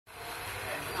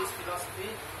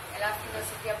philosophy. È la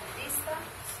filosofia buddista.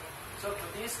 So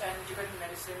Buddhist and Tibetan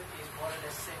medicine is more or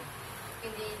less same.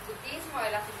 Quindi il buddismo e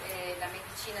la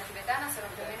medicina tibetana sono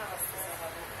più o meno la stessa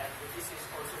cosa. And Buddhist is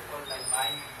also called like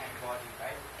mind and body,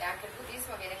 right? E anche il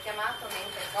buddismo viene chiamato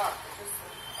mente e corpo, giusto?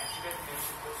 And Tibetan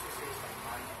medicine also says like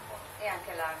mind and body. E anche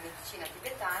nella medicina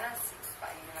tibetana si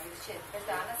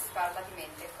parla di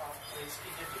mente e corpo. So it's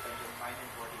interdependent, mind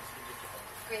and body is interdependent.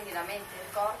 Quindi la mente e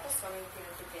il corpo sono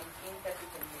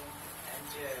interdipendenti. And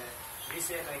we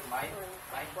say like mind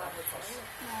comes first.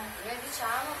 Noi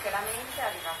diciamo che la mente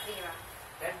arriva prima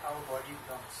Then our body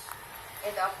comes.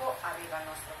 e dopo arriva il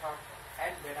nostro corpo.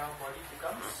 And when our body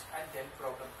becomes, and then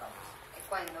problem comes. E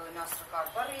quando il nostro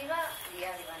corpo arriva, lì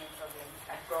arrivano i problemi.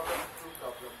 And problem, two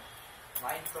problem.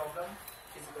 Mind problem,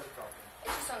 physical problem. E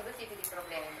ci sono due tipi di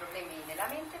problemi, problemi nella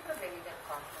mente e problemi del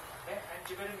corpo. Okay? And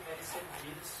Tibetan medicine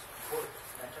deals both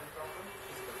mental problem,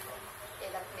 physical problem. E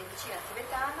la medicina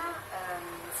tibetana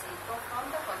si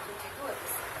confronta con tutti e due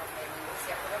questi problemi,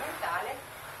 sia quello mentale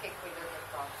che quello del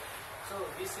corpo. So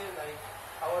we say like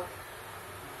our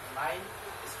mind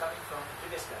is coming from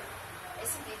previous life. E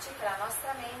si dice che la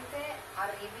nostra mente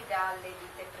arrivi dalle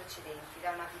vite precedenti,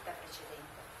 da una vita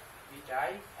precedente. We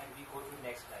die and we go to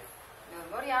next life. Noi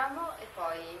moriamo e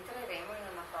poi entreremo in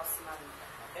una prossima vita.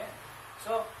 Okay?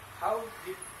 So how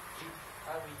we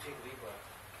take rebirth?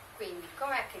 Quindi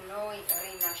com'è che noi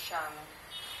rinasciamo?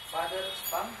 Father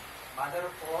sperm, mother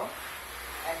ovum,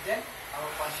 and then our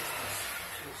consciousness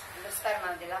fused. Lo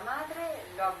sperma della madre,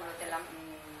 l'ovulo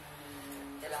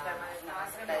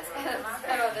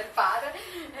sperma del padre,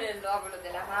 l'ovulo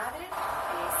della madre,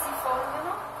 si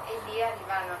fondono e lì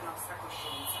arriva la nostra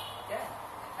coscienza. Okay?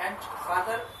 And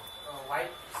father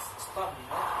white sperm,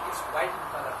 it's white in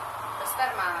color. Lo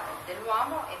sperma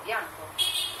dell'uomo è bianco,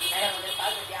 lo sperma del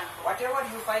padre è bianco. Whatever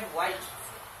you find white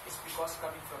is because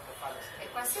coming from the father. E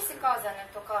qualsiasi cosa nel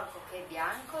tuo corpo che è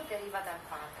bianco deriva dal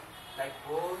padre. Like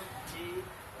bone, teeth,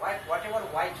 white, whatever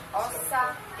white is coming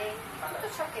Ossa, from denti, father.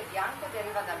 tutto ciò che è bianco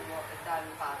deriva dal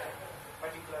padre.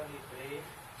 Particularly brain,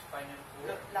 spinal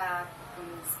cord, La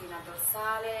spina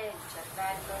dorsale, il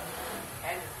cervello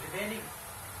and remaining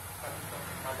coming from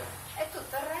the mother. e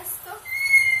tutto il resto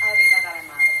arriva dalla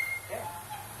madre. Okay?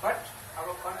 But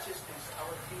our consciousness,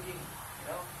 our thinking,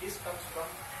 this comes from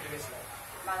previous life.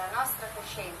 Ma la nostra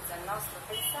coscienza, il nostro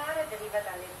pensare deriva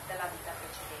dalla vita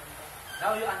precedente.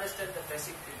 Now you understand the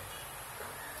basic thing.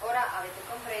 Ora avete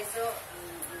compreso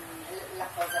la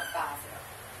cosa base.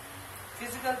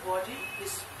 Physical body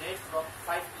is made from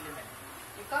 5 elements.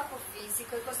 Il corpo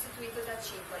fisico è costituito da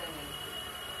 5 elementi.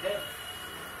 Then,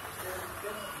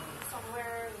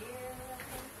 Somewhere here,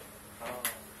 I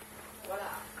think. Voilà.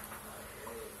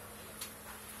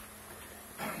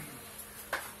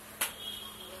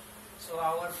 so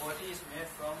our body is made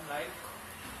from like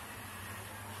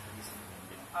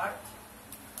earth,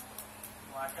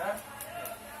 water,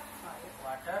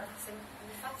 Se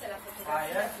mi fate la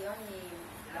fotografia Fire. di ogni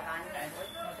lavagna,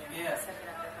 Yeah. serve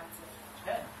la preparazione.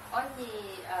 then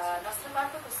Ogni nostro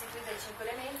corpo è costituito dai 5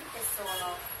 elementi che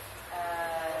sono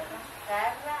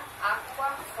terra,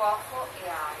 acqua, fuoco e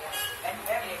aria. and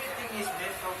everything is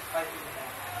made from 5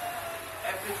 elements.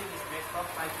 Everything is made from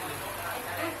 5 elements.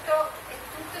 E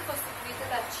tutto è costituito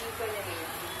da 5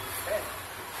 elementi. Okay.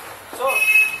 So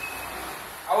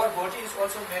our body is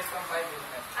also made from 5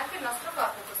 elements. Anche il nostro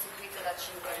corpo è costituito da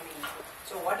 5 elementi.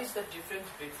 So what is the difference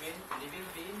between living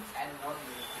being and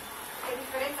non-living being? Che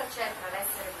differenza c'è tra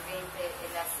l'essere vivente e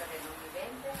l'essere non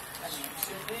vivente?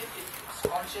 Simply, its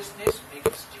consciousness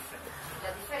makes difference. La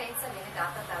differenza viene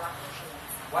data dalla coscienza.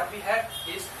 What we have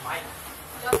is mind.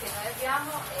 Ciò che noi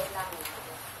abbiamo è la mente.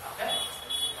 Okay.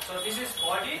 So this is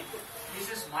body, this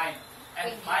is mind,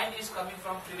 and mind is coming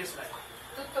from previous life.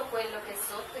 Tutto quello che è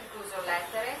sotto, incluso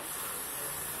l'etere,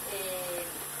 e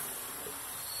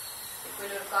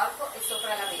quello del corpo, è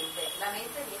sopra la mente. La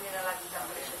mente viene dalla vita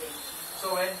precedente.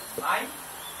 So when mind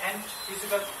and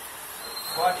physical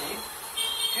body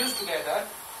fuse together,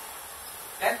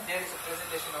 then there is a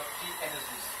presentation of three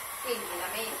energies. Quindi la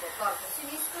mente e il corpo si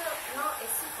uniscono e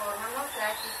si formano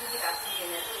 3 tipi diversi di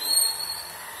energie.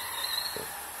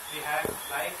 We have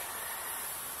like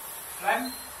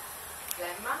phlegm,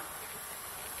 Flemma,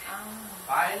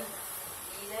 bile,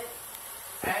 bile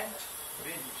and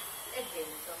wind. e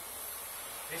vento.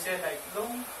 We say like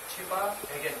lung, chipa,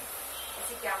 again. E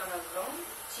si chiamano Rum,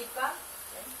 Cipa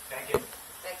Again.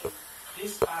 e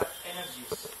These are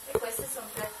energies. E queste sono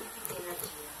 3 tipi di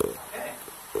energia. Okay.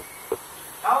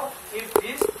 Now, if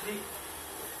these three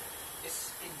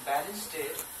is in balanced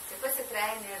state, Se queste 3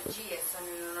 energie sono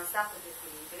in uno stato di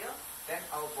equilibrio, then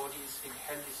our body is in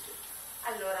healthy state.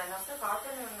 allora il nostro corpo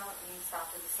è in siano in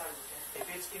stato di salute.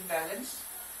 If it's imbalance,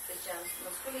 Se c'è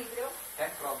uno squilibrio,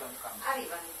 then problem comes.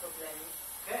 arrivano i problemi.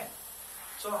 Okay.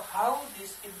 So how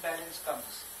this imbalance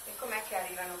comes? E com'è che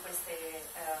arrivano questi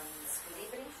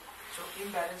squilibri? So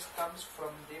imbalance comes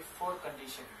from the 4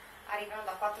 conditions. Arrivano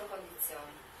da 4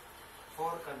 condizioni.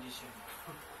 4 conditions.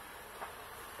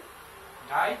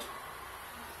 Diet,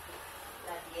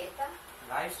 La dieta,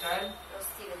 lifestyle, lo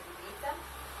stile di vita,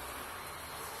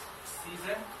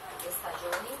 season, le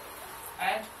stagioni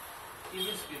and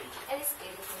evil spirit. e gli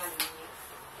spiriti maligni.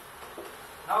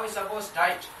 Now suppose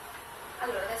diet.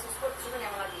 Allora, adesso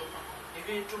supponiamo la dieta. If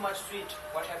you eat too much sweet,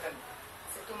 what happens?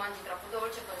 Se tu mangi troppo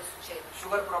dolce, cosa succede?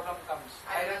 Sugar problem comes,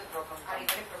 iron problem comes,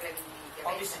 Arrivano i problemi di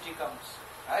diabete, obesity comes,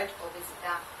 right?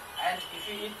 obesità. And if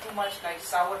you eat too much like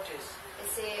sour taste, E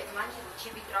se mangi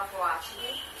cibi troppo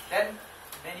acidi, then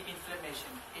many inflammation,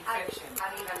 infection,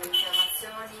 arrivano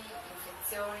infiammazioni,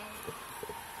 infezioni.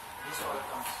 this all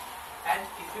comes. And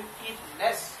if you eat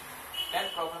less, then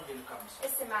problem will come. E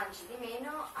se mangi di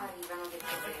meno, arrivano dei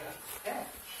problemi. Yeah.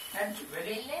 And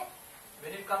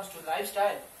when it comes to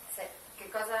lifestyle,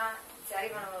 Se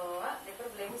arrivano dei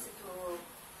problemi se tu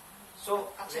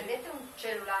so accendete un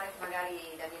cellulare che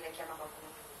magari Daniele chiama qualcuno.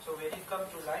 when it comes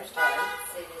to lifestyle,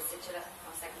 Se ce l'ha,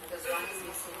 no, second, because one is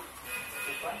missing,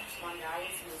 this one, one guy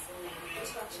is missing,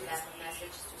 and he left a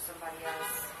message to somebody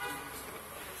else.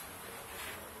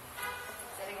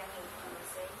 Say it again, what you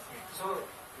say? so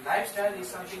lifestyle is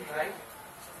something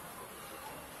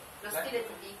Lo stile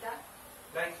di vita,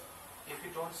 like if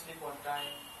you don't sleep on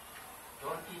time,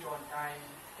 don't eat on time,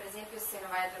 per esempio se non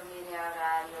vai a dormire a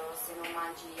orario, se non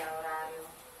mangi a orario,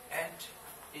 and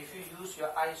if you use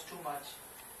your eyes too much,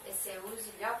 e se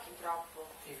usi gli occhi troppo,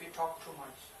 if you talk too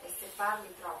much, e se parli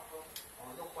troppo,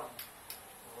 look one.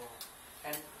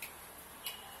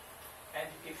 And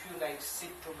if you like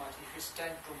sit too much, if you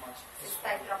stand too much, se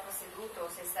stai troppo seduto o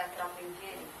se stai troppo in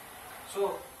piedi.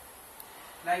 so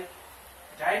like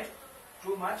diet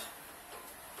too much,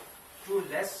 too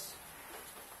less,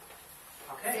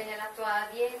 Se okay, nella tua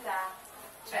dieta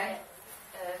c'è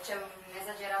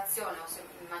un'esagerazione o se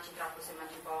mangi troppo, se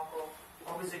mangi poco,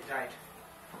 opposite diet,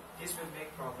 this will make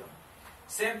problem.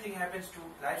 Same thing happens to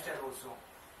lifestyle also.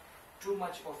 Too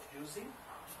much of using,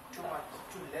 too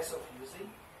less of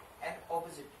using, and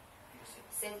opposite using.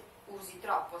 se usi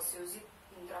troppo, se usi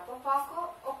troppo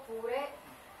poco, oppure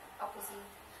opposite.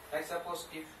 Like suppose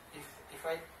if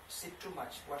I sit too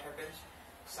much, what happens?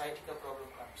 Sciatica problem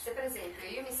comes. Se per esempio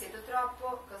io mi siedo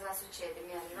troppo, cosa succede?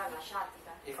 Mi arriva la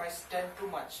sciatica. If I stand too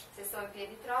much, Se sto in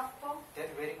piedi troppo,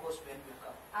 then varicose vein will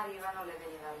come. arrivano le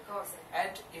vene varicose.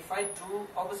 And if I do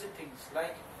opposite things,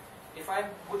 like if I'm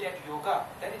good at yoga,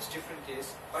 then it's different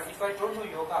case. But if I don't know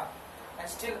yoga, and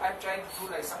still I'm trying to do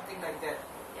like something like that,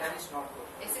 that is not good.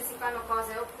 E se si fanno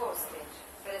cose opposte,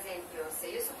 per esempio se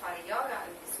io so fare yoga,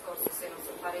 il discorso se non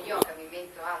so fare yoga mi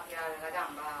metto a tirare la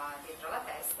gamba dietro la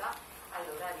testa,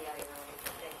 allora lì arrivano dei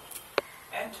problemi.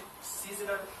 And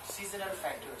seasonal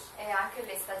factors. E anche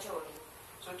le stagioni.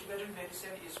 So Tibetan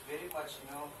medicine is very much,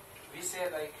 we say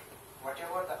like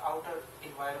whatever the outer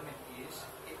environment is,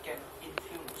 it can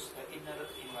influence the inner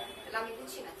environment. La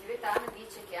medicina tibetana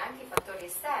dice che anche i fattori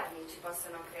esterni ci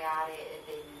possono creare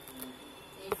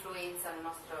dell'influenza nel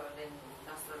nostro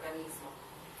organismo.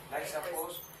 Like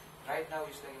suppose right now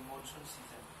is like a monsoon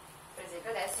season. Per esempio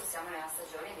adesso siamo nella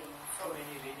stagione dei So monsoni,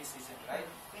 many rainy season, right?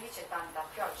 quindi c'è tanta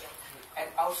pioggia. And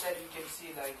outside you can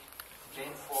see like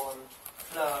rainfall,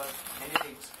 flood, many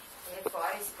things. E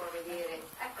fuori si può vedere,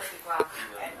 eccoti qua,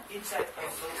 And inside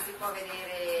also, si può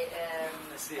vedere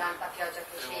tanta pioggia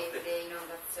che scende,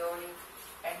 inondazioni,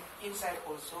 and inside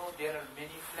also there are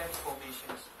many phlegm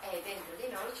formations. e dentro di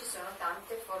noi ci sono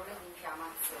tante forme di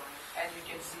infiammazione. And you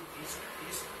can see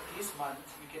this month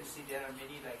you can see there are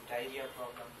many like diarrhea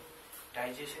problem,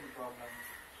 digestion problem,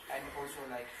 and also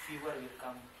like fever will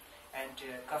come, and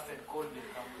cough and cold will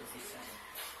come with this season.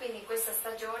 Quindi in questa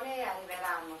stagione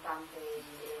arriveranno tante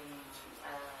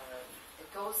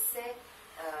tosse,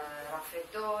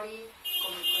 raffreddori,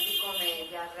 così come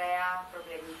diarrea,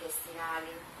 problemi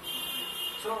intestinali.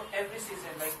 So every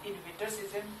season, like in winter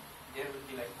season, there will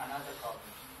be like another problem.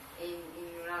 In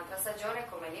un'altra stagione,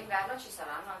 come in inverno, ci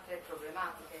saranno altre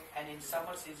problematiche. And in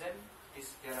summer season,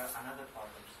 there are another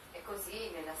problems. E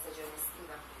così nella stagione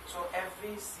estiva. So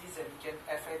every season can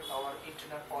affect our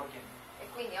internal organ. E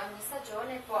quindi ogni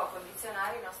stagione può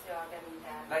condizionare i nostri organi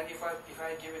interni. Like if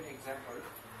I give an example,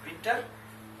 winter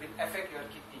will affect your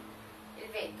kidney. Il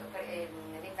vento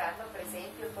nell'inverno, per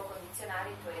esempio, può condizionare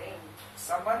i tuoi reni.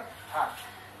 Summer, heart.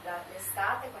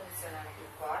 L'estate condiziona il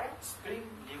cuore. Spring,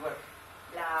 liver.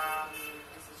 La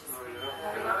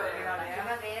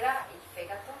primavera, il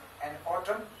fegato, and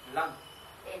autumn lung,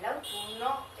 e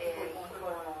l'autunno i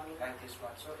polmoni. like this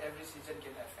one. So every season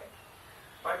can affect.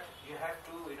 But you have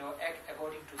to, act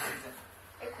according to season.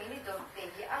 E quindi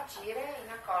devi agire in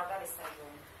accordo alle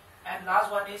stagioni. And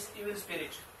last one is evil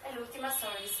spirit. E l'ultima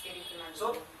sono gli spiriti maligni.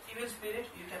 So evil spirit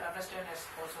you can understand as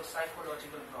also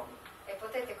psychological problem. E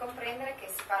potete comprendere che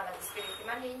si parla di spiriti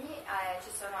maligni,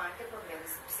 ci sono anche problemi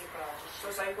psicologici. So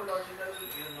psychological,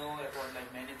 you know about like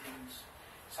many things.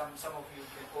 Some of you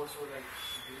can also like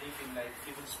believe in like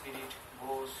evil spirit,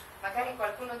 ghosts. Magari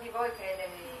qualcuno di voi crede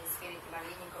negli spiriti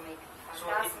maligni come i So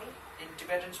fantasmi. in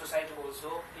Tibetan society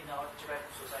also, in our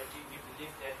Tibetan society, we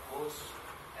believe that ghosts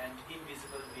and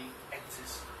invisible beings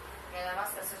exist. Nella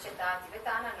nostra società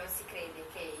tibetana noi si crede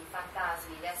che i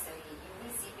fantasmi, gli esseri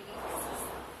invisibili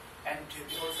esistono. And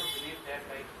we also believe that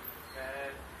like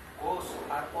ghosts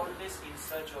are always in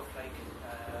search of like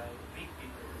weak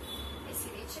people. E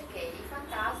si dice che i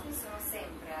fantasmi sono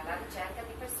sempre alla ricerca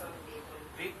di persone deboli.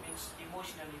 Weak means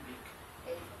emotionally weak.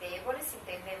 E debole si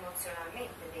intende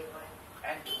emozionalmente debole.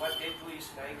 And what they do is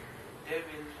like they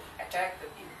will attack the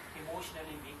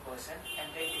emotionally weak person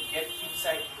and they will get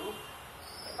inside you.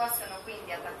 E possono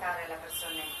quindi attaccare la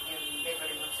persona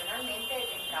debole emozionalmente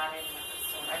ed entrare nella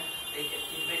persona. And they can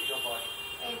invade your body.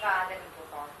 E invadere il tuo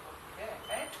corpo.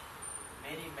 Yeah, and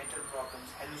many mental problems,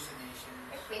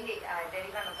 hallucinations. E quindi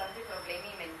derivano tanti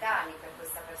problemi mentali per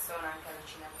questa persona, anche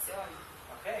allucinazioni.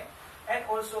 Okay. And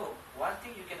also one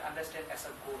thing you can understand as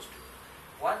a ghost.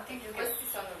 One thing you can Questi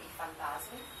sono i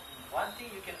fantasmi. one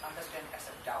thing you can understand as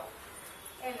a doubt.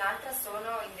 E un'altra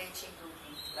sono invece i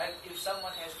dubbi. Like if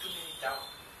someone has too many doubt,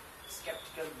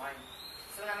 skeptical mind,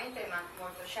 Se una mente è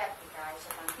molto scettica e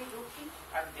c'è tanti dubbi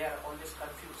and they are always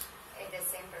confused. ed è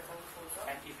sempre confuso,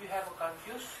 And if you have a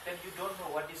confused, then you don't know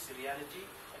what is reality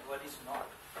and what is not.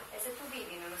 e se tu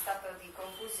vivi in uno stato di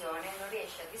confusione non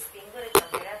riesci a distinguere ciò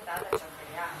che è realtà da ciò che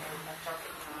è reale, da ciò che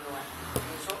non lo è.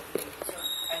 So,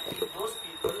 and in those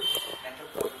people, mental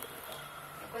problems become.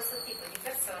 E questo tipo di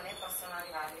persone possono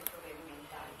arrivare ai problemi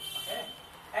mentali. Okay.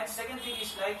 And second thing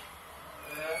is like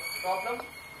problem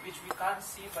which we can't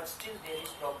see, but still there is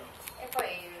problem. E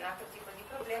poi un altro tipo di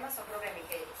problema sono problemi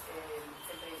che,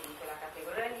 sempre in quella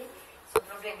categoria lì, sono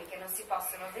problemi che non si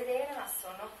possono vedere ma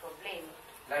sono problemi,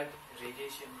 Like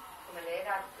radiation. come le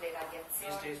These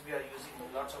radiazioni, days we are using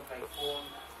lots of like phone,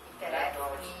 i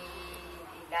telefoni,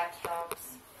 i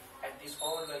laptops, and this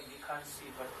all like we can't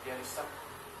see, but there is some,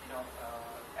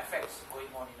 effects going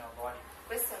on in our body.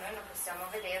 questo noi non possiamo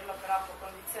vederlo, però può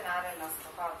condizionare il nostro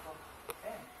corpo.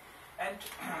 Okay. And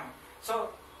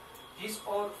so these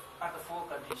all are the four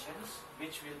conditions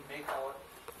which will make our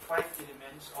five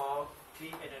elements or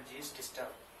three energies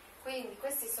disturb. Quindi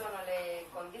queste sono le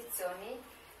condizioni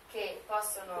che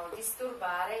possono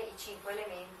disturbare i 5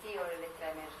 elementi o le 3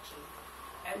 energie.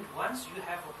 And once you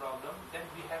have a problem, then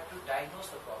we have to diagnose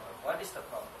the problem. What is the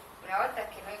problem? Una volta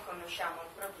che noi conosciamo il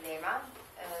problema,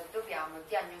 dobbiamo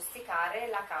diagnosticare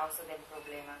la causa del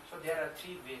problema. So there are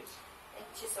three ways. E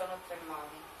ci sono 3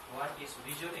 modi. One is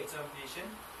visual examination.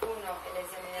 Uno è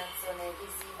l'esaminazione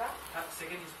visiva,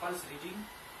 Second is pulse reading.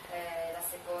 la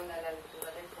seconda è la lettura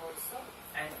del polso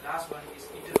And last one is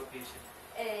interrogation.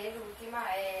 e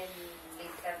l'ultima è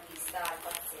l'intervista al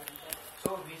paziente.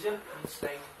 So visual means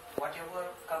like whatever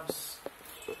comes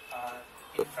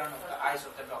in front of the eyes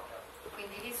of the doctor.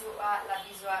 Quindi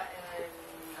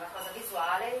la cosa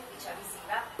visuale, diciamo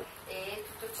visiva, e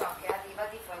tutto ciò che arriva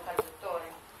di fronte al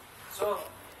dottore. So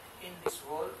in this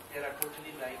world there are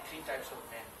totally like three types of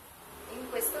men. In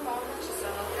questo mondo ci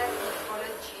sono 3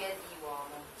 tipologie di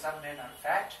uomo. Some men are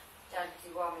fat, Certi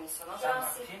uomini sono some are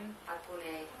grossi, thin,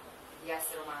 alcuni gli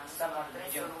esseri umani some are altre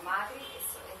medium. sono magri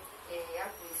e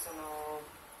alcuni sono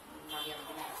una via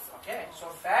di mezzo. Okay, so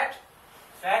fat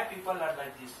people are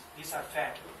like this. These are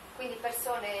fat. Quindi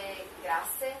persone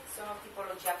grasse sono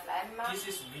tipologia flemma, This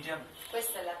is medium,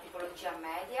 questa è la tipologia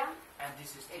media and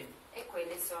this is thin. e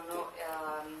quelle sono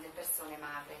le persone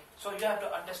magre. So you have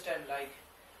to understand, like,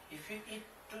 if you eat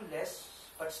too less,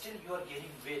 but still you are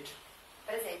gaining weight,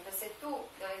 Per esempio, se tu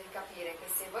devi capire che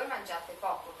se voi mangiate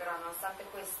poco, però nonostante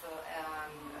questo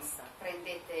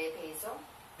prendete peso,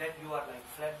 then you are like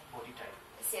flat body type.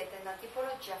 siete una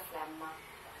tipologia flemma.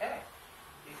 Okay.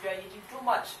 If you are eating too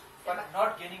much, but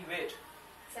not gaining weight,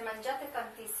 Se mangiate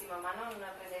tantissimo ma non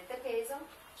prendete peso,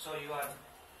 so you are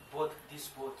both.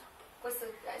 questo,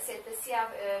 siete sia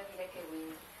bile che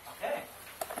win. Okay.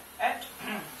 And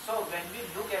so when we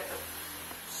look at the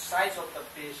size of the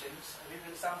patients, we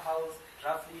will somehow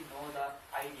roughly know the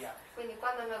idea. Quindi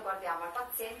quando noi guardiamo al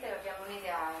paziente abbiamo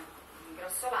un'idea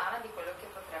grossolana di quello che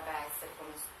potrebbe essere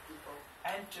come tipo.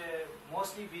 And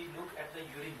mostly we look at the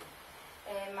urine.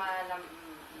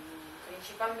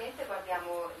 Principalmente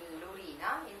guardiamo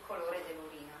l'urina, il colore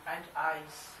dell'urina. And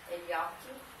eyes. E gli occhi.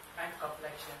 And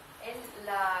complexion. E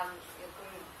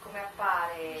come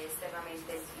appare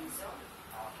esternamente il viso.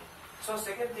 Okay. So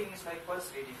second thing is like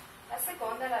pulse reading. La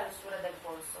seconda è la lettura del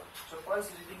polso. So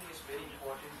pulse reading is very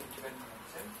important in Tibetan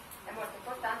medicine. È molto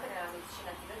importante nella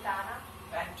medicina tibetana.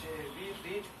 And we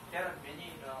read, there are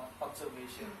many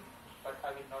observations, but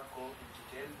I will not go in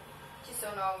detail. Ci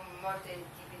sono molti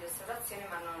tipi di osservazioni,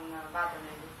 ma non vado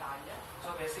nel dettaglio.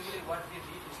 So basically what we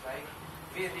read is like,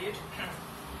 we read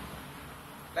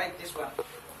like this one.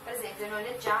 Per esempio noi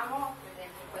leggiamo, per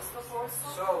esempio questo polso.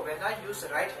 So when I use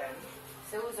right hand,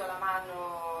 se uso la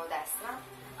mano destra,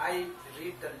 I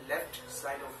read the left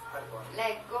side of her body.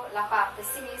 Leggo la parte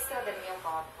sinistra del mio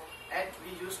corpo. And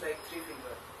we use like 3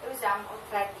 fingers. E usiamo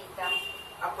 3 dita.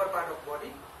 Upper part of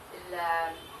body.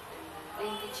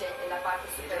 L'indice è la parte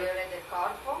superiore del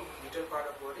corpo. Middle part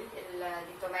of body. Il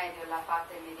dito medio è la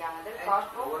parte mediana del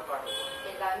corpo. Lower part of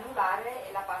body. E l'anulare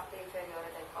è la parte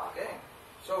inferiore del corpo. Okay.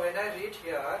 So when I read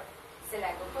here, se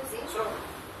leggo così, so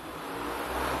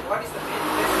what is the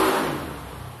main lesson?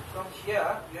 From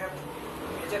here you have to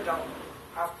measure down,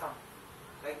 half thumb,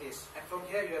 like this, and from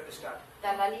here you have to start.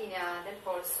 Dalla linea del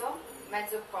polso,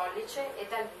 mezzo pollice e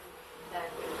dal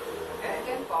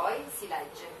che poi si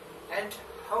legge. And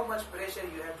how much pressure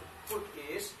you have to put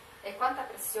is, e quanta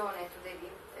pressione tu devi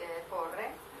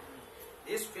porre,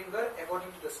 this finger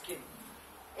according to the skin.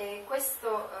 E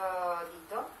questo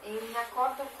dito è in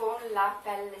accordo con la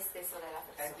pelle stessa della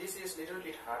persona. And this is little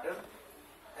bit harder,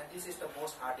 and this is the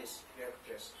most hardest you have to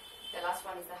press. The last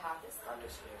one is the hardest.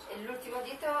 Yes. E l'ultimo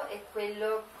dito è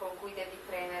quello con cui devi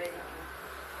premere di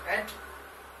più. And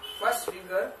first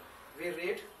finger we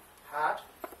read heart.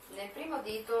 Nel primo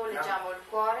dito leggiamo il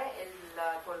cuore e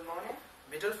il polmone.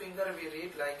 Middle finger we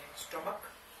read like stomach.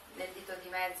 Nel dito di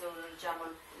mezzo leggiamo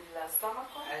il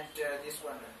stomaco. And this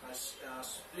one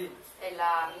spleen. E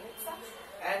la milza.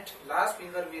 And last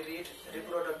finger we read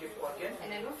reproductive organ. E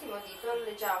nell'ultimo dito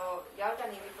leggiamo gli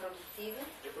organi riproduttivi.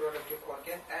 Reproductive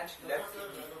organ and left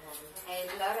kidney. E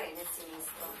il rene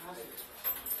sinistro.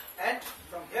 And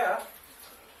from here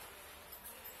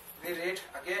we read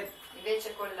again.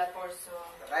 Invece con il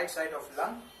polso right side of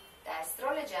lung.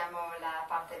 Destro leggiamo la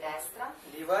parte destra.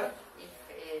 Liver.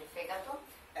 Il fegato.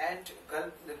 And the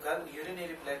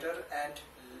urinary bladder and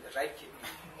right kidney.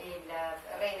 Il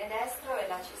rene destro e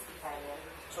la cistifellea.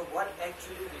 So what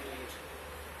actually we read?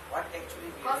 What actually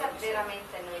we Cosa read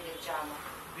veramente noi leggiamo?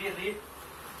 We read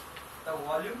the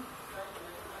volume.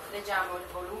 Leggiamo il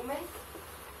volume.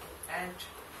 And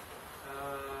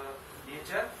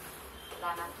nature.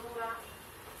 La natura.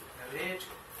 Rate.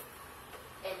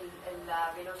 E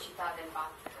la velocità del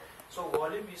battito. So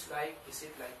volume is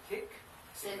it like thick?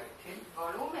 Se il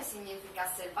volume significa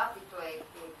se il battito è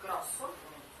grosso.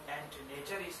 And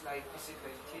nature is it like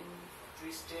thin,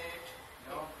 twisted,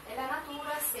 no? E la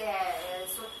natura se è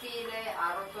sottile,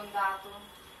 arrotondato.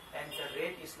 And the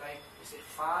rate is it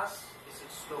fast, is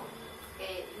it slow?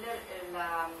 E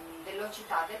la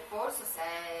velocità del polso, se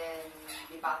è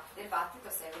del battito,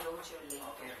 se è veloce o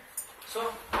lento. Okay.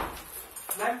 So,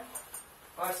 phlegm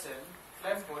person,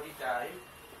 phlegm body type,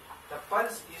 the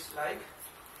pulse is like.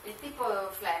 Il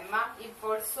tipo flemma, il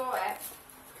polso è.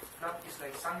 Is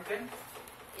like sunken.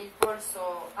 Il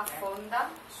polso affonda.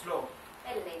 Slow.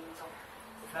 È lento.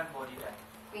 Phlegm body type.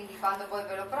 Quindi quando voi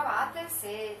ve lo provate,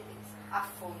 se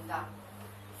affonda.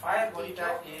 Fire body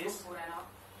type is oppure no.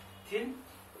 Thin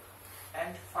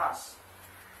and fast.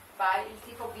 Il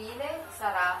tipo bile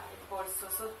sarà il polso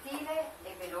sottile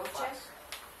e veloce. Fast.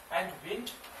 And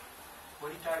wind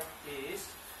body type is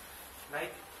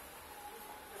like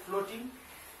floating.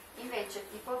 Invece il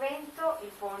tipo vento,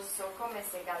 il polso come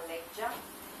se galleggia.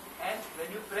 And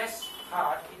when you press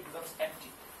hard, it becomes empty.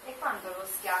 E quando lo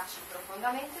schiacci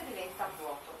profondamente diventa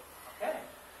vuoto. Okay.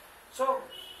 So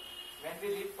when we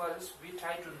read pulse, we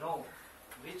try to know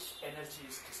which energy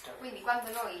is disturbed. Quindi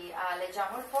quando noi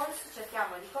leggiamo il polso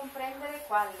cerchiamo di comprendere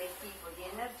quale tipo di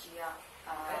energia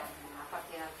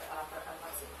appartiene al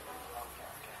paziente.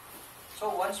 Okay. So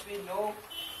once we know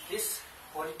this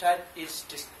body type is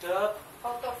disturbed.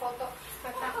 Foto.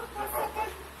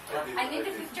 I need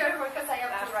a picture because I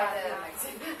have to write a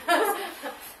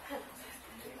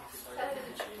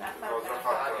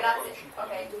Grazie.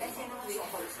 Ok.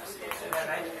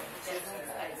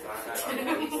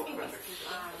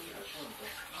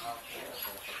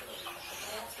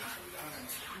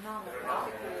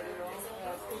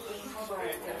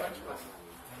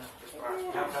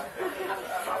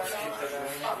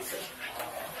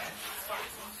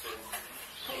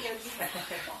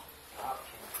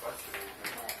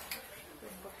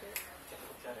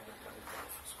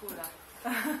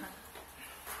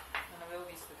 Non avevo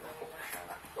visto che l'avevo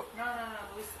lasciata. No,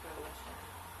 avevo visto che l'avevo lasciata.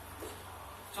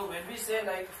 So when we say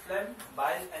like phlegm,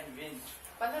 bile and wind,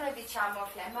 Quando noi diciamo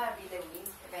flemma, bile e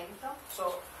vento,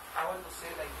 so I want to say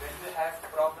like when you have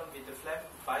problem with the phlegm,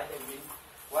 bile and wind,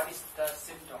 what is the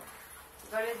symptom?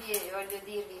 voglio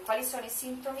dirvi quali sono i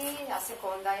sintomi a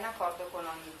seconda, in accordo con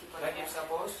ogni tipo di Like if flemma.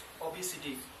 suppose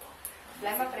obesity,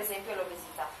 Flemma per esempio è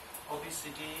l'obesità,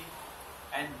 obesity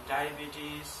and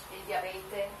diabetes, il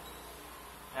diabete,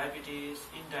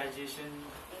 indigestion,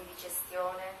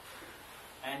 indigestione,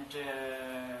 and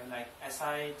like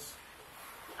acids,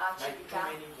 like too acidità,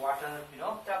 many water,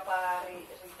 troppa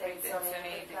ritenzione Ritenzione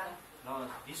idrica. idrica. No,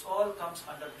 this all comes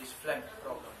under this phlegm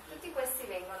problem. Tutti questi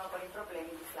vengono con i problemi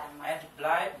di flemma. And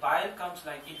bile comes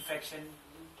like infection,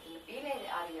 Il bile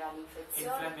arriva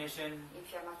l'infezione, inflammation,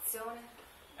 infiammazione,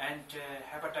 and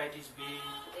hepatitis B,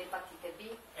 l'epatite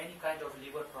B, any kind of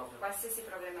liver problem, qualsiasi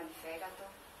problema di fegato,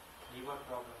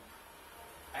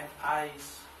 and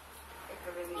eyes, e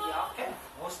problemi di occhio.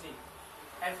 mostly.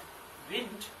 And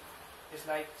wind is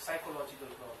like psychological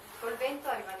problem, Col vento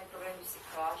arrivano i problemi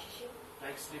psicologici,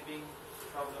 like sleeping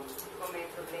problems, come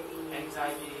problemi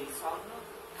Anxiety. di sonno,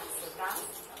 ansietà,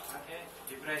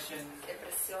 depression.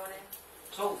 depressione.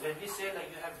 So when we say like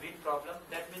you have wind problem,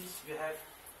 that means you have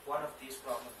one of these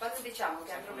problems. Quando diciamo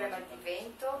che hai un problema di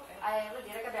vento, vuol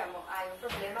dire che hai un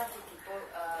problema di tipo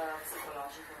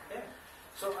psicologico.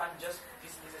 So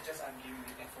this is just I'm giving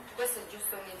you information. Questo è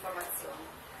giusto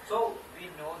un'informazione. So we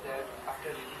know that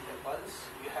after reading the pulse,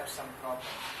 you have some problem.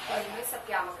 Quindi noi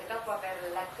sappiamo che dopo aver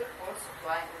letto il polso tu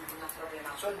hai una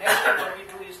problematica. So next thing what we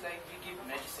do is like we give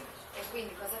medicines. E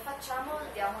quindi cosa facciamo?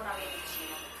 Diamo una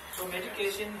medicina. So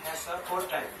medication has 4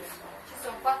 types: Ci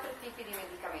sono 4 tipi di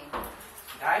medicamenti.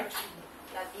 diet,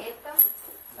 La dieta,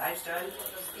 lifestyle,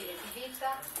 lo stile di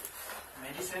vita,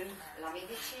 medicine, la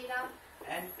medicina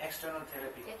and external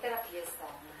therapy. e terapie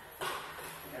esterne.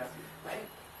 Right?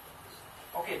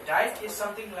 Okay, diet is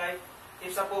something like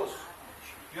if suppose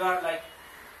you are like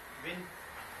wind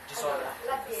disorder.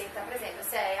 Allora, la dieta, per esempio,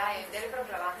 se hai delle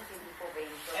problematiche di tipo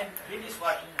vento, And wind is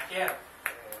what? Air.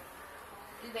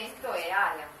 il vento è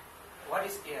aria. What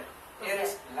is air? Air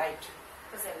is light.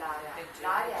 Cos'è l'aria? Leggera.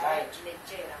 L'aria è Light.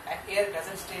 leggera And air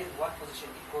doesn't stay in one position,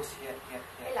 it goes here, here,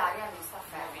 e here. l'aria non sta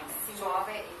ferma, si So-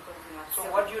 muove in So continuazione.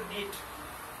 what you need?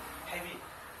 Heavy.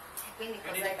 Quindi You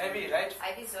cos'è need che heavy, right?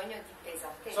 hai bisogno di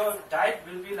pesantezza. So diet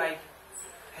will be like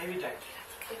heavy diet.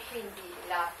 E quindi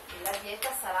la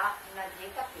dieta sarà una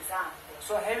dieta pesante.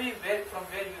 So heavy, from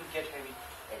where you get heavy?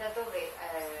 E da dove,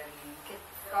 che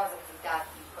cosa ti dà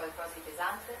qualcosa di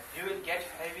pesante? You will get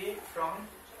heavy from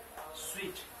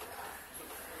sweet,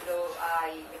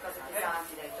 Hai le cose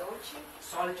pesanti dai dolci,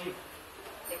 salty,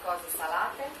 le cose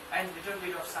salate and little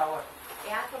bit of sour.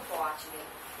 e anche un po'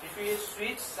 acide. If you eat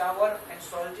sweet, sour, and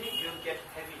salty, you will get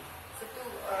heavy. Se tu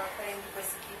prendi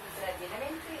questi tipi di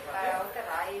elementi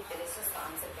otterrai delle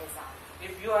sostanze pesanti.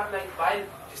 If you are like bile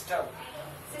disturbed,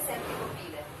 Se senti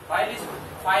bile, bile is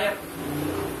fire.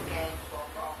 che è il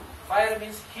fuoco, Fire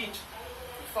means heat.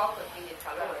 il fuoco è quindi il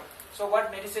calore. So what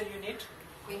medicine you need?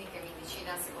 Quindi che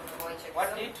medicina secondo voi c'è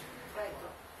What bisogno? need? Freddo.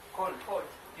 Cold. Cold.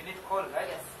 You need cold, right?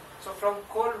 Yes. So from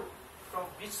cold, from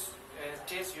which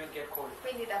taste you will get cold?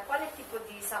 Quindi da quale tipo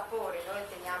di sapore noi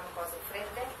otteniamo cose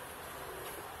fredde?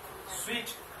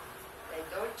 Sweet Dai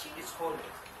dolci is cold.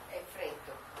 e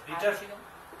freddo. Bitter, Acido.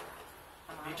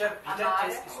 bitter Amaro,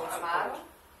 taste is also amaro, cold.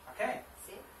 Okay.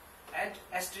 sì. And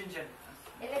astringent.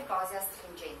 E le cose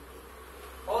astringenti.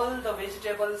 All the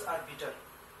vegetables are bitter.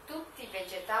 Tutti i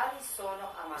vegetali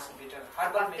sono It's amari. bitter.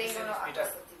 Herbal medicine Appartengono is a bitter.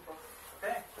 questo tipo.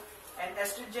 Okay. And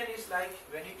astringent is like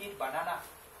when you eat banana.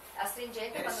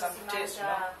 Astringente There is quando si some taste,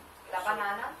 mangia no? la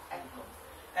banana, ecco.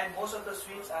 And most of the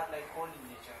sweets are like cold in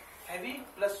nature. Heavy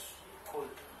plus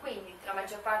cold. Quindi la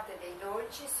maggior parte dei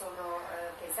dolci sono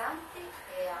pesanti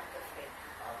e anche freddi.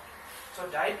 So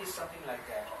diet is something like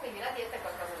that. Quindi la dieta è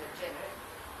qualcosa del genere.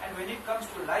 And when it comes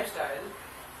to lifestyle,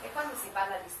 E quando si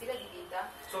parla di stile di vita,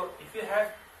 so if you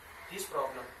have this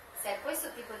problem, se hai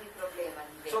questo tipo di problema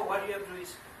di so what vita, you have to do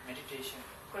is meditation,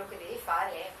 quello che devi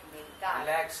fare è meditare,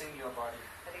 relaxing your body.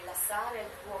 rilassare il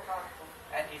tuo corpo.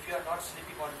 And if you are not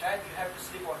sleeping on time, you have to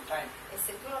sleep on time. E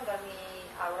se tu non dormi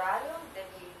a orario,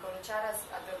 devi cominciare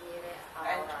a dormire a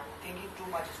And orario. thinking too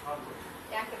much is not good.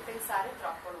 E anche pensare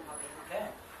troppo non va bene. Okay?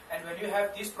 And when you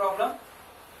have this problem,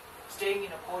 staying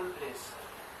in a cold place,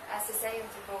 Se sei un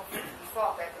tipo di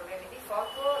fuoco e hai problemi di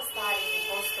fuoco, stare in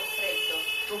un posto freddo.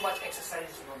 too much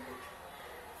exercise is not good.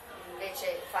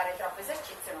 Invece fare troppo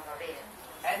esercizio non va bene.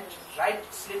 And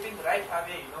sleeping right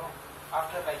away,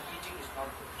 after like eating is not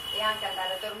good. E anche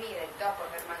andare a dormire dopo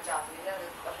aver mangiato,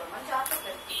 immediatamente dopo aver mangiato,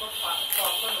 per il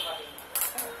corpo non va bene.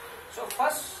 So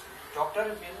first, doctor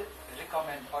will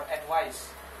recommend or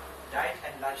advise diet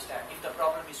and lifestyle if the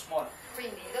problem is small.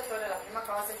 Quindi il dottore la prima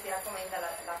cosa ti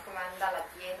raccomanda la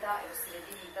dieta e lo stile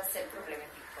di vita se il problema è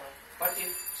piccolo. But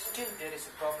if still there is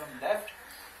a problem left,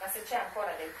 Ma se c'è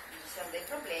ancora ci sono dei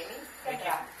problemi, we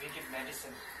give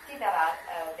medicine. ti darà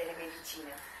delle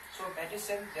medicine. So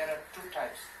medicine, there are two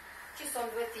types. Ci sono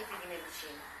due tipi di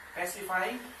medicine.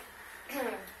 Pacifying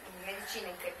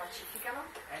Medicine che pacificano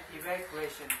and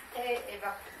evacuation. e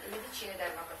medicine da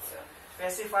evacuazione.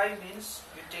 Pacifying means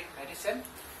you take medicine,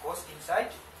 goes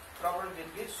inside, problem will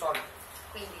be solved.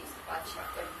 Quindi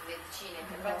medicine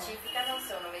che pacificano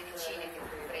sono medicine che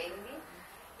tu prendi,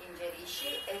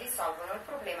 ingerisci e risolvono il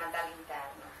problema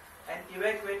dall'interno. And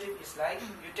evacuative is like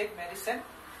you take medicine,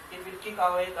 it will kick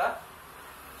away the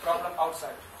problem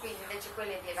outside. Quindi invece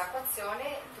quelle di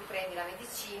evacuazione, tu prendi la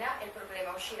medicina e il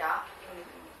problema uscirà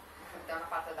da una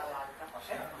parte o dall'altra.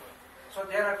 Okay. So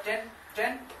there are 10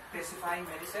 pacifying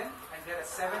medicine and there are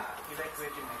 7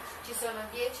 evacuative medicine. Ci sono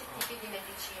 10 tipi di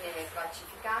medicine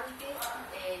pacificanti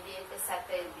e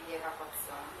 7 di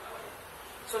evacuazione.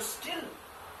 So still,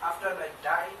 after like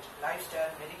diet,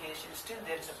 lifestyle, medication, still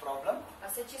there is a problem. Ma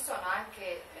se ci sono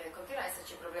anche, continuano ad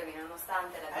esserci problemi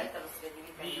nonostante la dieta e lo stile di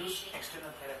vita We use riusciti,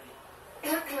 external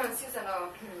therapy. si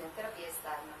usano terapie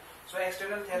esterne. So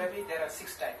external therapy, there are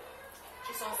 6 types.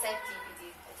 Ci sono 6 tipi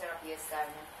di terapie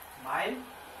esterne. Mild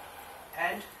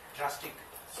and drastic.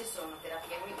 Ci sono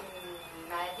terapie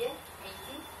medie,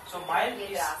 miti, So e mild terapie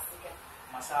is drastiche.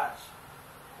 massage,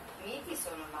 Miti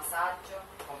sono il massaggio,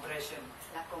 compression,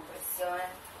 la compressione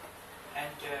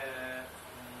and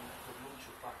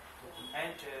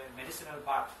medicinal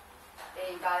bath.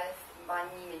 e i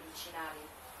bagni medicinali.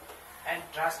 And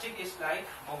drastic is like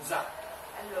moxa.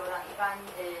 Allora, i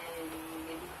bagni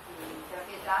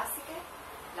terapie drastiche,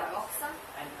 la moxa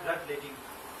And bloodletting.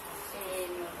 e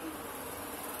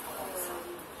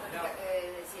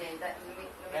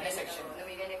non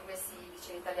mi viene come si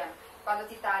dice in italiano. Quando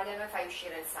ti tagliano e fai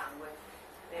uscire il sangue.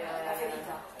 La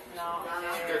ferita? No,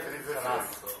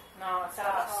 Cicatrizzazione. no,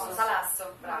 salasso.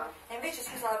 Salasso, bravo. E invece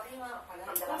scusa la prima,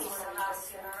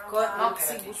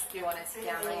 Moxibustione si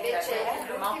chiama in Invece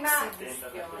italiano. l'ultima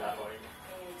Moxibustione.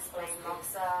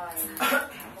 moxa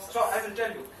So I will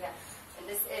tell you.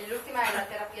 e l'ultima è la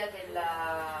terapia del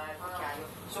cucchiaio.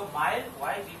 So mild,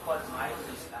 why we call mild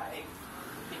is like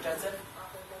it doesn't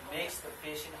makes the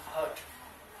patient hurt.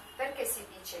 Perché si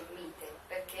dice mite?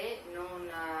 Perché non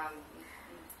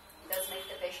does make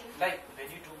the patient Like when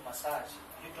you do massage,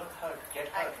 you don't get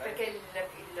hurt, right? perché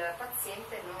il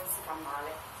paziente non si fa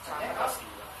male, Okay. diciamo, no?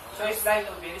 So it's like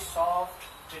a very soft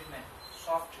treatment.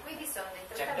 Soft treatment. Quindi sono dei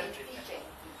Gentle trattamenti treatment. gentili.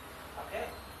 Okay.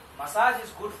 Massage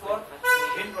is good for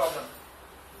wind problem.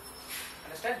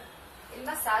 Understand? Il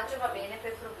massaggio va bene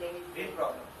per problemi di Wind vita.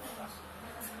 problem.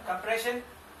 Compression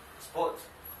is both.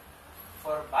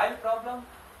 For bile problem,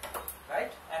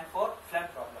 right? And for phlegm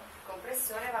problem.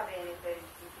 Compressione va bene per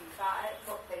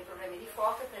per i problemi di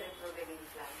fuoco e per i problemi di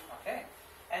flemma. Okay.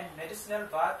 And medicinal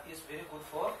bath is very good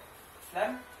for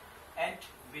phlegm and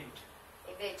wind.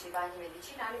 Invece i bagni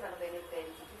medicinali vanno bene per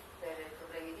i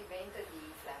problemi di vento e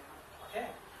di flemma. Okay.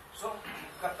 So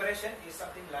compression is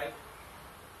something like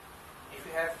if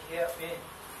you have here pain,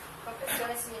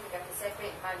 Compressione significa che se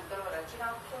hai mal di dolore al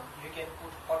ginocchio, you can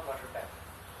put hot water back.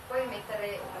 puoi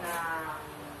mettere una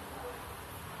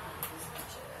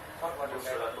Hot water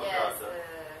back. yes,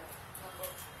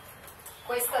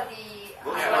 questa di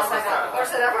Borsa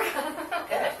borsa d'acqua.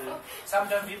 Okay.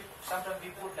 Sometimes we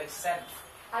put like sand.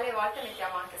 Alle volte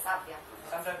mettiamo anche sabbia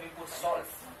Sometimes we put salt.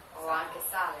 o anche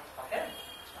sale. Okay.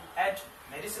 And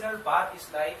medicinal bath is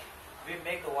like we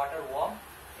make the water warm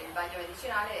Per il bagno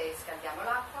medicinale scaldiamo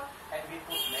l'acqua, and we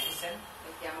put medicine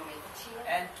mettiamo medicina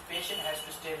and patient has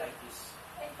to stay like this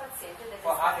e il paziente deve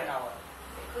for half stare an hour.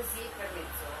 così per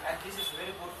mezz'ora. And this is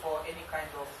very good for any kind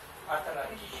of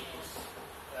arthritis,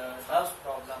 nerves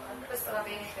problem. Questo va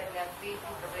bene per le artriti,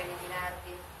 problemi di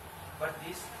nervi But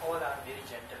these all are very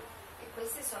gentle. e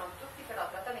questi sono tutti però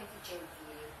trattamenti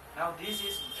gentili. Now this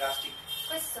is drastic.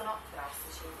 Questi sono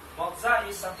drastici. Moxa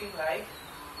is something like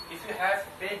if you have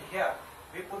pain here,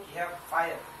 we put here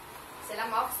fire. Se la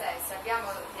mox è, se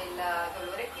abbiamo del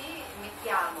dolore qui,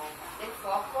 mettiamo del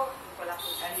fuoco in quella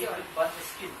And it will posizione burn the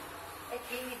skin. e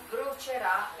quindi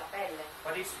brucerà la pelle.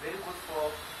 But it's very good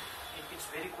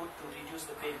to reduce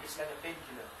the pain. It's like a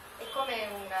painkiller. È come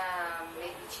una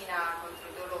medicina contro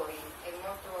i dolori,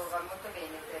 va molto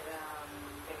bene per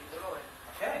il dolore.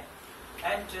 Okay.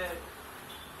 And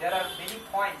there are many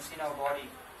points in our body.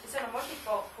 Ci sono molti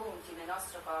punti nel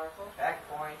nostro corpo, Back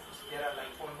points, there are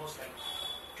like almost like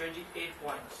 28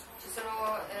 points. ci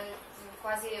sono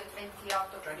quasi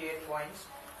 28 punti. 28 points.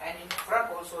 And in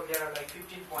front also there are like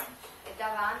 15 points. E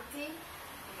davanti,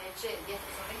 invece dietro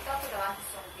sono 28, davanti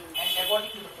sono 15. And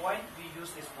according to the point, we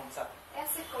use this moksha. E a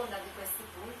seconda di questi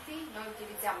punti, noi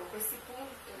utilizziamo questi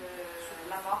punti,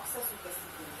 la moxa su questi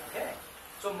punti. Okay.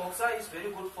 So moksha is very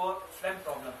good for phlegm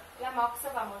problem La moxa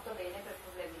va molto bene per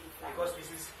problemi di because flamme, this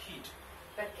is heat.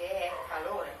 perché è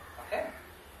calore. Okay.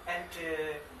 And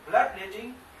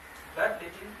bloodletting,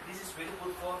 this is very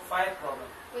good for fire problem.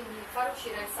 Quindi far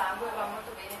uscire il sangue va molto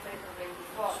bene per i problemi di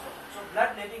fuoco. So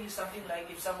bloodletting is something like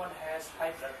if someone has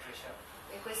high blood pressure,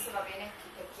 E questo va bene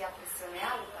per chi ha pressione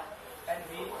alta. and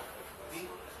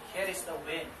here is the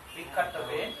vein. We cut the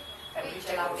vein and we Qui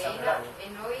c'è take la out some vena blood, e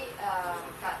noi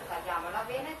tagliamo la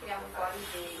vena e tiriamo fuori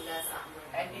del sangue.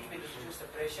 and it will reduce the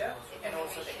pressure E and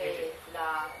also the diminuisce headache.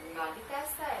 il mal di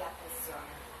testa e la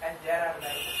pressione. And there are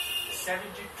like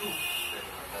 72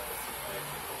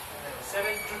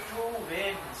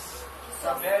 veins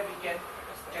from where we can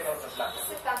take out the blood.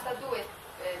 72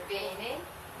 vene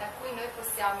da cui noi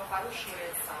possiamo far uscire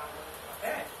il sangue.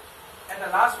 Okay. And the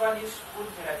last one is spoon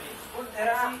therapy. Spoon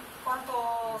therapy,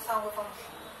 Quanto sangue fa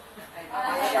uscire?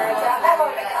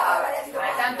 Ma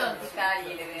tanto non ti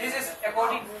tagli le this vene. is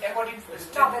according to the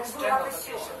strength of the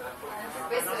patient.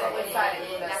 Questo lo puoi fare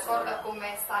in accordo a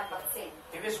come sta il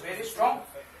paziente. If it's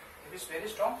very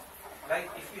strong, like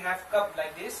if you have cup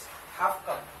like this, half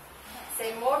cup.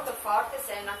 Sei molto forte,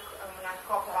 sei una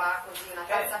coppa così, una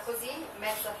tazza così,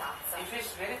 mezza tazza. If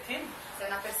it's very thin, Sei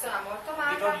una persona molto we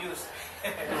magra, don't use.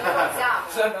 non lo usiamo.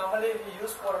 So normally we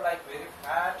use for like very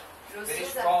fat, Lo si very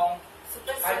usa strong, su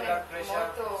high persone blood pressure.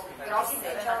 molto like grosse,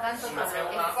 this. Tanto e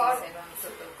problema forti. se non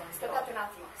sotto il controllo. Aspettate un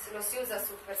attimo, se lo si usa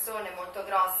su persone molto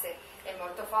grosse e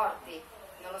molto forti,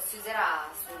 non lo si userà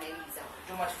su un'Elisa.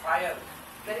 Too much fire.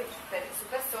 Su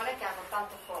persone che hanno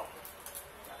tanto fuoco.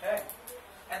 Okay.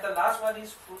 And the last one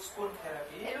is spoon E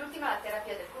therapy. l'ultima è la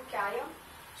terapia del cucchiaio.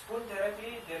 Spoon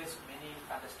therapy, there is many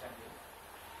understanding.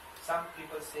 Some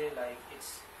people say like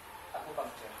it's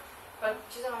acupuncture.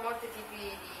 Ci sono molti tipi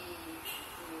di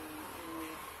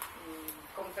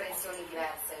comprensioni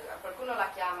diverse. Qualcuno la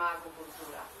chiama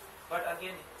acupuntura. But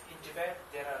again, in Tibet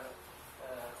there are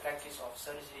practice of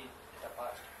surgery in the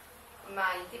past.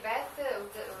 Ma in Tibet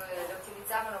lo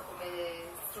utilizzavano come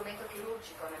strumento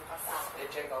chirurgico nel passato. They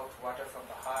take out water from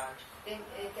the heart E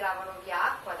tiravano via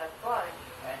acqua dal cuore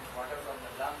and water from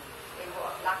the lung,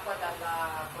 e l'acqua dal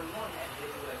polmone. and they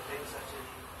do like brain surgery.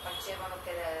 Facevano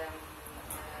per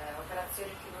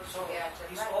operazioni So chirurgiche al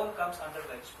this cervello. all comes under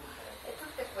like spoon therapy. E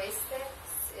tutte queste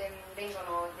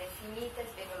vengono definite,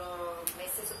 vengono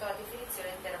messe sotto la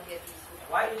definizione di terapia di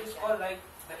Why it is called like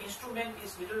the instrument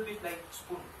is little bit like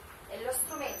spoon. E lo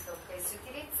strumento che si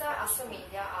utilizza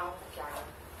assomiglia a un cucchiaio.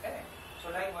 Okay. So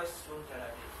likewise spoon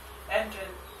therapy. And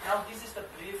now this is the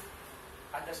brief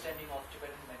understanding of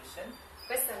Tibetan medicine.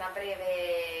 Questa è una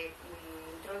breve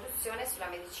introduzione sulla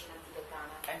medicina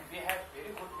tibetana. And we have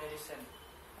very good medicine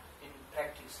in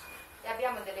practice. E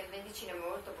abbiamo delle medicine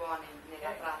molto buone nella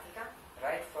pratica,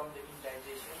 Right from the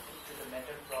indigestion to the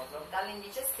mental problem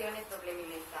dall'indigestione ai problemi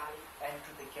mentali and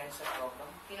to the cancer problem.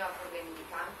 fino a problemi di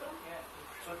cancro. Yeah.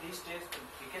 So these days the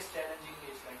biggest challenging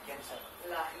is like cancer.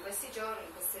 In questi giorni,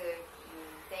 in questi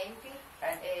tempi,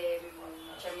 And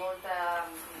c'è molta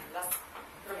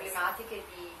problematiche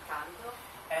di cancro.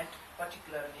 and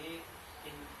particularly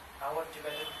in our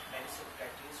Tibetan medicine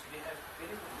practice, we have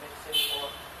very good medicine for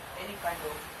any kind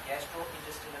of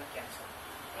gastrointestinal cancer.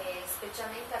 E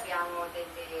specialmente abbiamo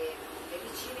delle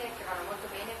medicine che vanno molto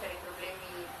bene per i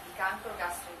problemi di cancro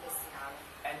gastrointestinale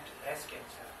And breast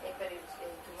cancer e per i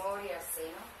tumori al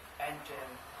seno and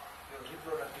your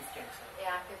reproductive cancer. e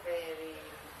anche per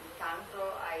il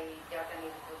cancro agli organi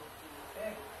riproduttivi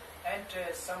Okay.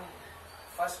 And some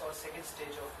first or second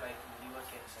stage of like liver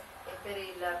cancer. e per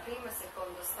il primo e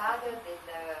secondo stadio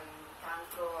del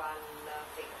cancro al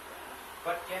fegato.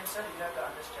 But cancer, you have to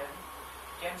understand,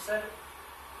 cancer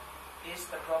is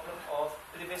the problem of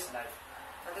previous life.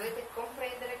 Ma dovete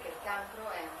comprendere che il cancro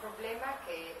è un problema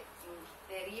che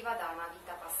deriva da una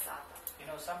vita passata. You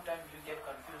know, sometimes you get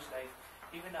confused, like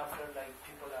even after like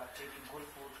people are taking good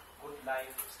food, good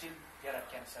life, still there are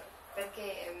cancer.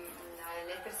 Perché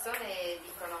le persone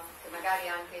dicono che magari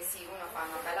anche sì, uno fa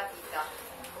una bella vita,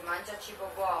 mangia cibo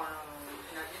buono,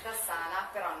 una vita sana,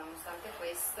 però nonostante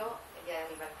questo gli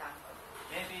arriva il cancro.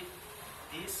 Maybe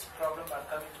these problems are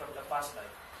coming from the past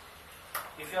life.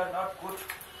 If you are not good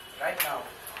right now,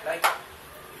 like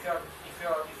if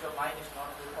your mind is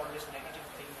not good, always negative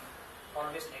thinking,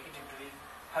 always negative doing,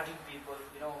 hurting people,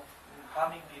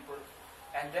 harming people,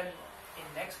 and then in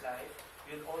next life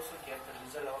you'll also get the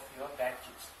result of your bad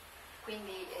deeds.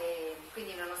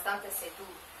 Quindi nonostante se tu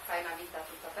fai una vita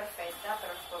tutta perfetta,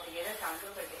 però ti può venire il cancro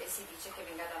perché si dice che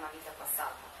venga da una vita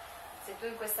passata. Se tu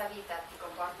in questa vita ti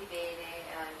comporti bene,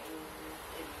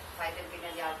 fai del bene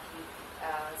agli altri,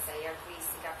 sei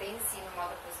altruistica, pensi in un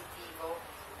modo positivo,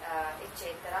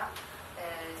 eccetera,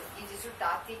 i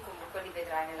risultati comunque li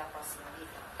vedrai nella prossima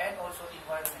vita. And also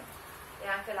environment. E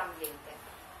anche l'ambiente.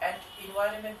 And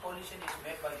environment pollution is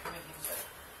made by human himself.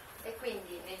 E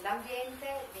quindi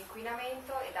nell'ambiente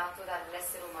l'inquinamento è dato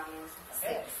dall'essere umano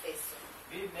stesso.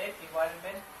 We make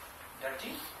environment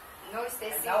dirty, Noi and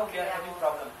stessi, now we are having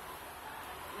problem.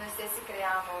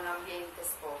 creiamo un ambiente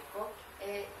sporco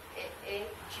e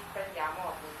ci prendiamo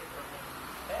appunto i problemi.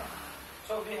 Okay?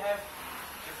 So we have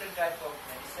different type of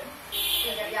medicine.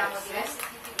 Quindi abbiamo diversi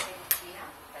tipi di medicina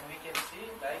And we can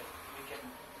see, we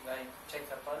can check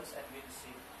the pulse and we'll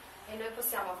see. e noi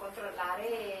possiamo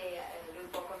controllare, lui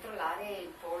può controllare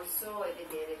il polso e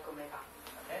vedere come va.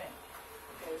 Okay?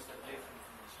 This is the brief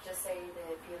information. Just say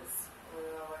the pills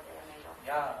what they are made of.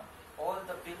 Yeah, all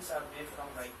the pills are made from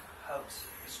herbs.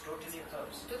 It's totally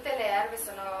herbs. Tutte le erbe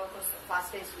sono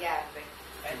fatte di erbe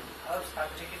And herbs are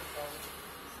taken from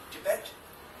Tibet.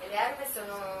 e le erbe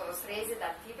sono prese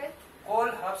dal Tibet, All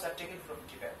herbs are taken from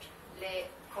Tibet. le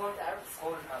cold herbs.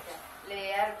 Cold herbs.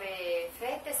 Le erbe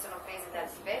fredde sono prese dal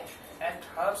Tibet, And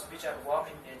herbs which are warm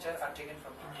in nature are taken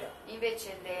from India.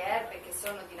 invece le erbe che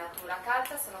sono di natura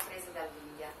calda sono prese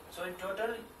dall'India. So in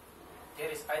total,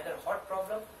 there is either hot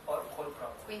problem or cold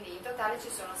problem. Quindi in totale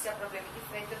ci sono sia problemi di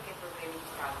freddo che problemi di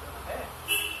caldo. Okay?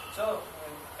 So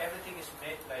everything is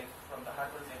made from the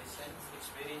herbal medicine. It's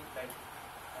very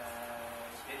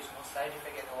there is no side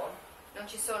effect at all. Non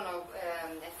ci sono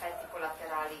effetti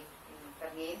collaterali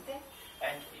per niente.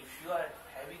 And if you are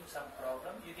having some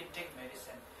problem, you can take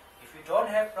medicine. If you don't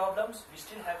have problems, we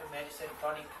still have a medicine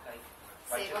tonic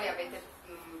Se voi vitamin. avete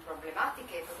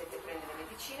problematiche potete prendere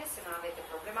medicine, se non avete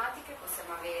problematiche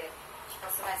ci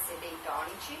possono essere dei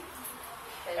tonici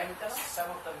che And aiutano some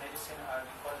of the medicine are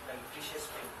called precious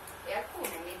pill. e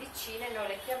alcune medicine noi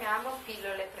le chiamiamo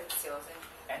pillole preziose.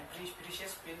 And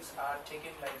precious pills are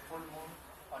taken full moon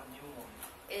on new moon.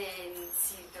 E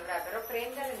si dovrebbero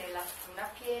prendere nella luna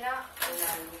piena o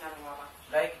nella luna nuova.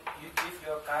 Like you give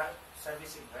your car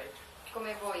servicing, right?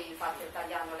 Come voi fate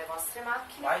tagliando le vostre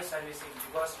macchine, Why servicing?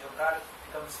 Because your car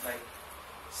becomes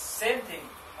same thing.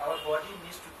 Our body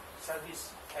needs to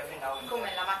service every now and come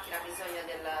then. la macchina ha bisogno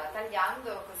del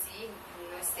tagliando, così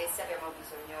noi stessi abbiamo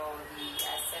bisogno di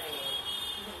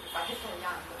fare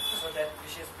tagliando. So that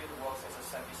precious pill works as a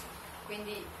servicing.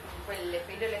 Quindi quelle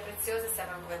pillole preziose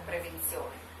servono come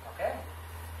prevenzione. Okay?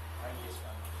 Like this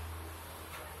one.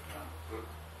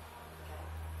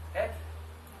 Okay?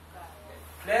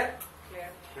 Clear?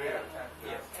 Clear. Clear.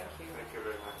 Yes. Thank you. Thank you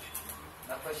very much.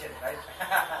 No question, right?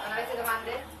 Non avete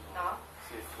domande? No?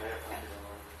 Sì, clear.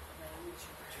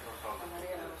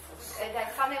 Dai,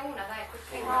 fanne una, dai,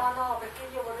 qui. No, perché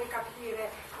io vorrei capire,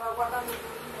 guardando le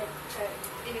urine, cioè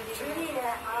le urine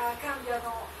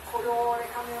cambiano colore,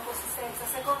 cambiano consistenza a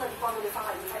seconda di quando le fai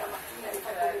la mattina, le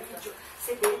fai pomeriggio,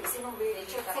 se bevi, se non bevi,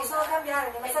 cioè possono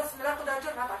cambiare nell'arco della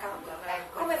giornata cambiano.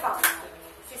 Come fanno?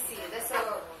 Sì,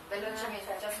 adesso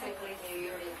velocemente, già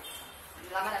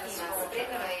la mattina si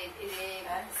prendono e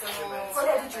sono... Qual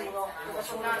è il digiuno?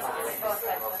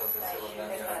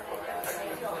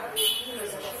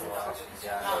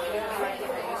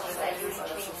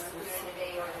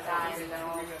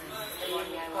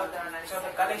 So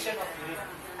the collection of urine.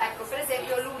 Ecco, per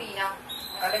esempio l'urina.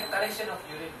 Collection of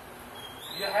urine.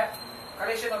 You have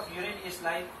collection of urine is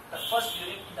like the first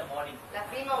urine in the morning. La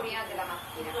prima urina della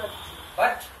mattina.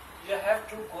 But you have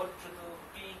to go to the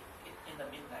pee in the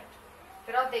midnight.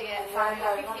 Però deve fare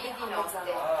la pipì di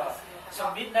notte.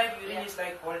 So midnight urine is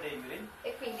like whole day urine.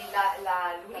 E quindi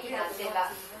l'urina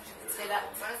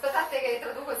aspettate che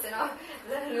traduco, se no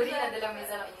l'urina della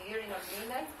mezzanotte. Urine of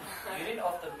midnight. Urine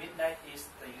of the midnight is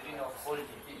the urine of whole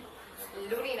day.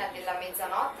 L'urina della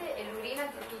mezzanotte e l'urina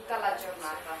di tutta la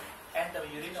giornata. And the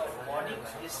urine of morning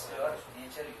is your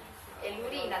nature urine. E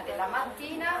l'urina della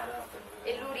mattina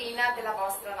e l'urina della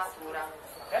vostra natura.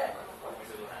 Okay?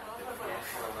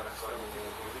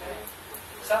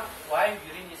 Why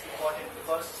urine is important?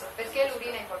 Because Perché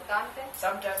l'urina è importante?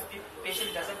 sometimes the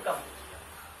patient doesn't come.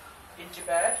 In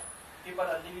Tibet, people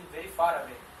are living very far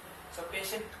away. So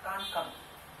patient can't come.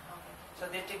 So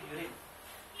they take urine.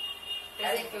 Per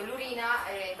esempio l'urina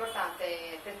è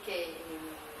importante perché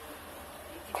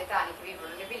i tibetani che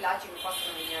vivono nei villaggi non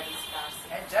possono venire a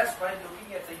visitarsi. And just by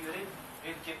looking at the urine,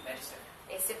 we'll give medicine.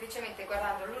 e semplicemente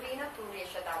guardando l'urina tu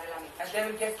riesci a dare la And they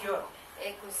will medicina get cured.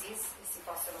 e così si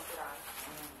possono curare.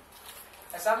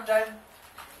 And sometimes,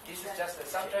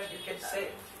 sometimes you can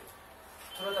say,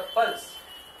 through the pulse,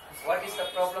 what is the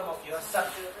problem of your son?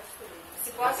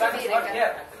 Si può The son is not capire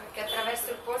here. che attraverso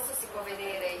il polso si può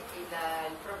vedere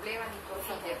il problema di tuo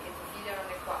figlio, che tuo figlio non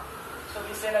è qua. So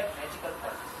we say like magical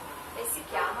pulse. E si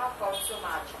chiama polso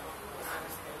magico.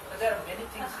 But there are many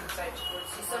things inside.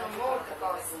 Ci sono molte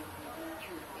cose in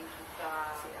più in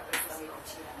tutta questa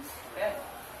medicina. Yeah.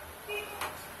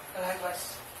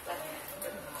 Likewise. Like the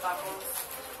bubbles,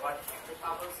 What? the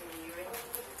bubbles in the urine.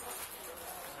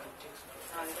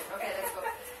 Ok, let's go.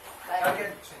 Dai,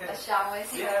 Okay. lasciamo We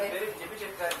esibire. have very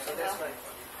limited time, so that's why.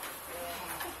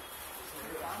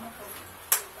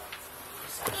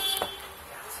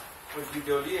 Quel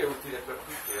video lì è utile per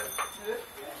tutti,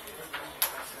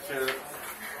 Cioè,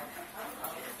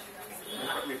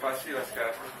 mi passi la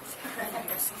scarpa?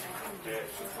 Che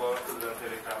supporto della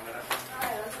telecamera.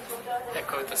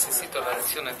 Ecco, avete assistito alla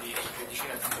lezione di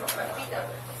medicina.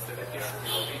 Se vi è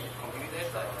piaciuto